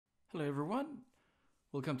Hello everyone,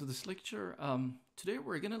 welcome to this lecture. Today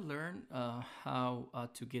we're going to learn how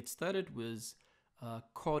to get started with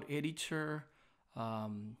code editor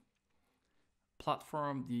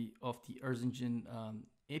platform of the Earth Engine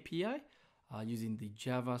API using the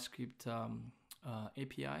JavaScript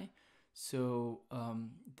API. So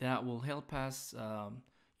that will help us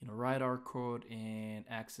write our code and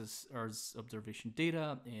access Earth's observation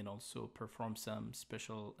data and also perform some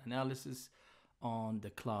special analysis on the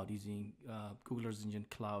cloud using Google Earth Engine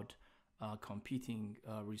Cloud computing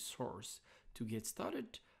resource. To get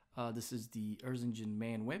started, this is the Earth Engine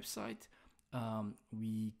main website.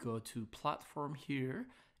 We go to platform here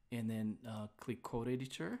and then click code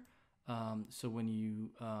editor. So when you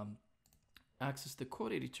access the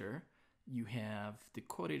code editor, you have the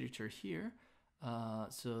code editor here.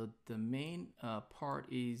 So the main part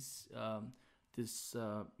is this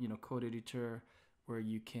code editor where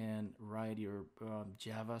you can write your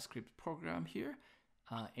JavaScript program here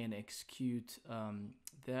and execute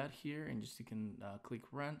that here, and just you can click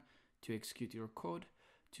run to execute your code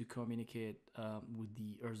to communicate with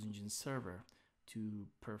the Earth Engine server to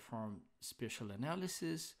perform spatial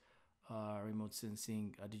analysis, remote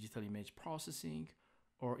sensing, digital image processing,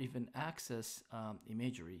 or even access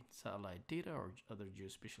imagery, satellite data, or other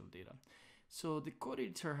geospatial data. So the code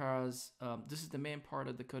editor has, this is the main part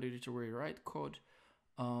of the code editor where you write code.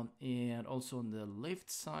 And also on the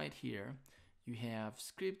left side here, you have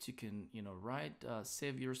scripts. You can, write,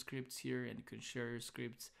 save your scripts here, and you can share your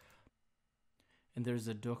scripts. And there's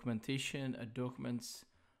a documentation, a documents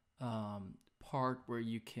part where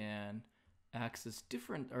you can access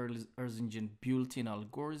different Earth Engine built-in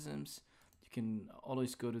algorithms. You can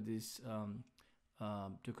always go to this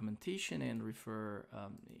documentation and refer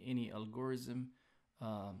any algorithm,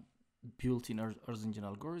 built-in Earth Engine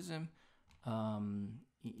algorithm.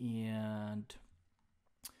 And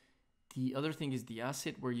the other thing is the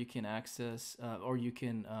asset, where you can access or you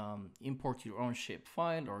can import your own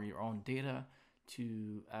shapefile or your own data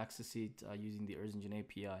to access it using the Earth Engine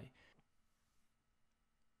API.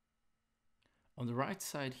 On the right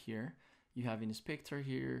side here, you have inspector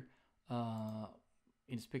here.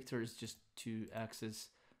 Inspector is just to access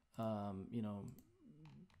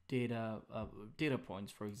data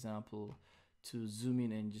points, for example, to zoom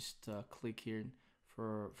in and just click here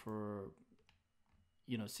for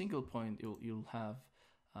single point. You'll have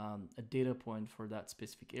a data point for that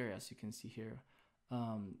specific area, as you can see here.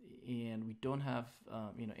 And we don't have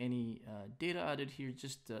any data added here,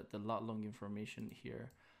 just the lat long information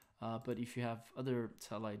here. But if you have other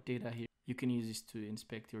satellite data here, you can use this to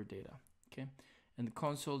inspect your data. Okay, and the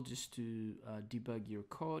console just to debug your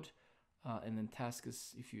code, and then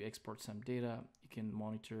tasks. If you export some data, you can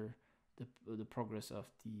monitor the progress of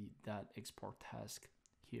that export task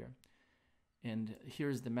here. And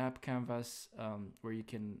here's the map canvas where you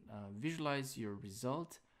can visualize your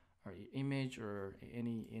result or image or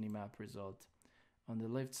any map result. On the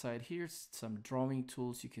left side, here's some drawing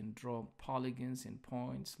tools. You can draw polygons and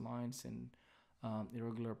points, lines, and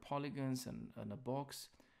irregular polygons and a box.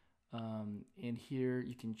 And here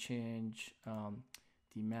you can change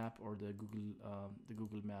the map or the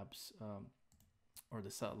Google Maps or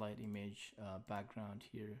the satellite image background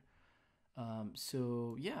here.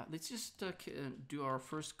 So yeah, let's just do our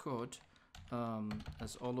first code.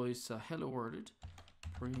 As always, hello world,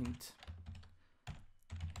 print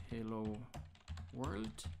hello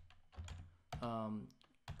world,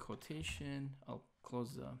 quotation. I'll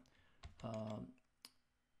close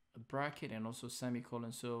the bracket and also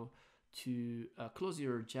semicolon. So to close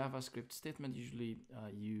your JavaScript statement, usually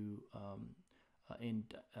you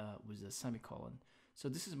end with a semicolon. So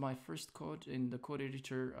this is my first code in the code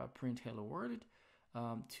editor, print hello world.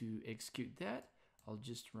 To execute that, I'll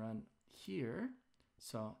just run here.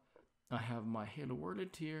 So I have my hello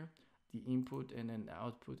world here. The input and then the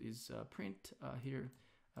output is print here.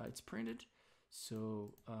 It's printed.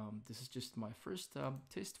 So this is just my first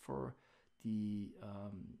test for the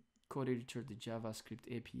code editor, the JavaScript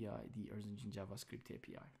API, the Earth Engine JavaScript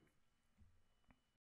API.